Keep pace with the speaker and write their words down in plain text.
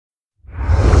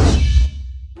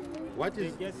What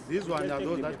is this one?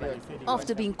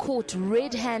 After being caught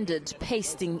red-handed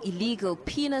pasting illegal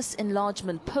penis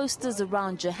enlargement posters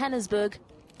around Johannesburg,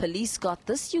 police got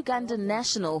this Ugandan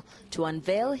national to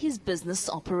unveil his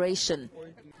business operation.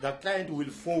 The client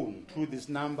will phone through this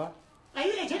number. Are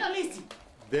you a journalist?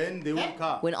 Then they will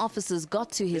come. When officers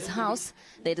got to his house,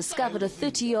 they discovered a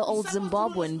 30-year-old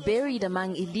Zimbabwean buried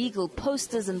among illegal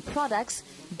posters and products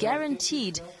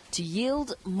guaranteed to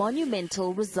yield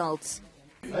monumental results.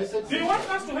 Do you want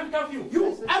us to handcuff you?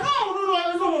 No.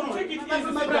 Take it easy.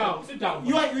 Sit down. Sit down.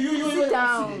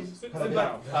 Sit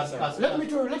down. Sit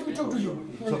down. Let me talk to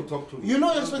you. Talk to me. You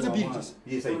know your responsibilities.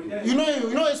 Yes, I do. You know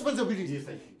your responsibilities. Yes,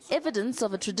 I do. Evidence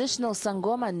of a traditional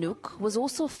Sangoma nook was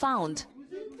also found.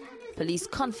 Police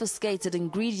confiscated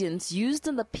ingredients used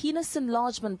in the penis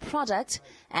enlargement product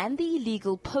and the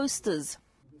illegal posters.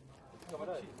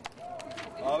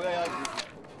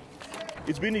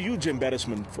 It's been a huge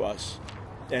embarrassment for us,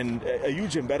 and a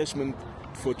huge embarrassment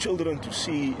for children to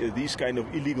see these kind of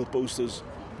illegal posters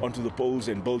onto the poles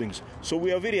and buildings. So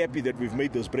we are very happy that we've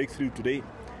made this breakthrough today,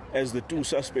 as the 2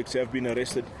 suspects have been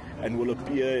arrested and will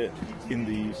appear in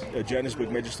the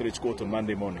Johannesburg Magistrates Court on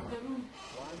Monday morning.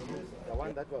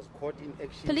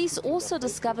 Police also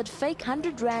discovered fake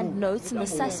 100-rand notes in the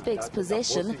suspect's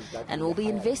possession and will be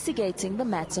investigating the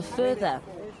matter further.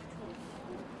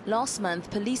 Last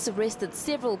month, police arrested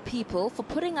several people for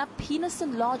putting up penis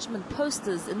enlargement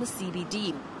posters in the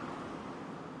CBD.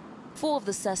 4 of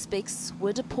the suspects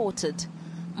were deported.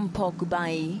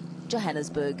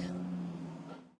 Johannesburg.